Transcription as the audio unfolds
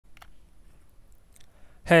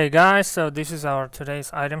Hey guys, so this is our today's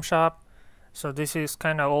item shop. So this is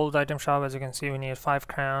kind of old item shop. As you can see, we need 5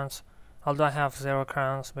 crowns, although I have 0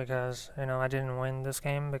 crowns because I didn't win this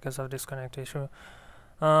game because of disconnect issue.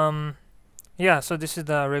 Yeah, so this is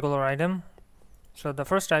the regular item. So the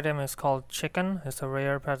first item is called chicken. It's a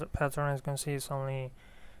rare pattern. As you can see, it's only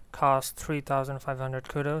cost 3,500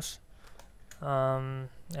 kudos. And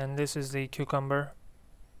this is the cucumber.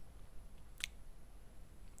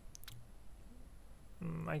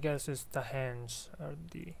 I guess it's the hands or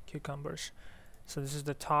the cucumbers. So this is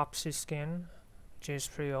the Topsy skin, which is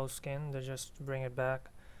pretty old skin. They just bring it back.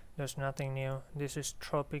 There's nothing new. This is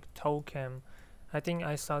Tropic Toucan. I think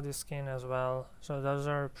I saw this skin as well. So those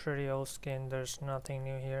are pretty old skin. There's nothing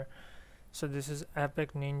new here. So this is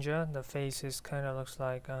Epic Ninja. The face is kind of looks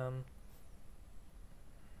like I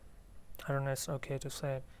don't know. It's okay to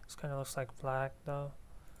say it. It kind of looks like black though.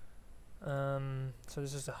 So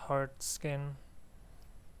this is the heart skin.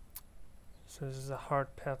 So this is a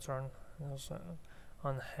heart pattern also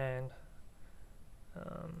on the hand.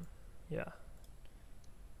 Yeah.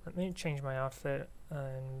 Let me change my outfit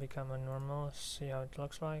and become a normal, see how it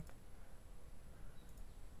looks like.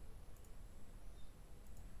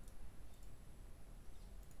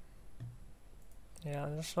 Yeah,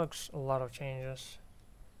 this looks a lot of changes.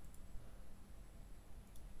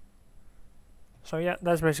 So yeah,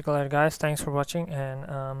 that's basically it guys. Thanks for watching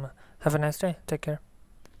and have a nice day. Take care.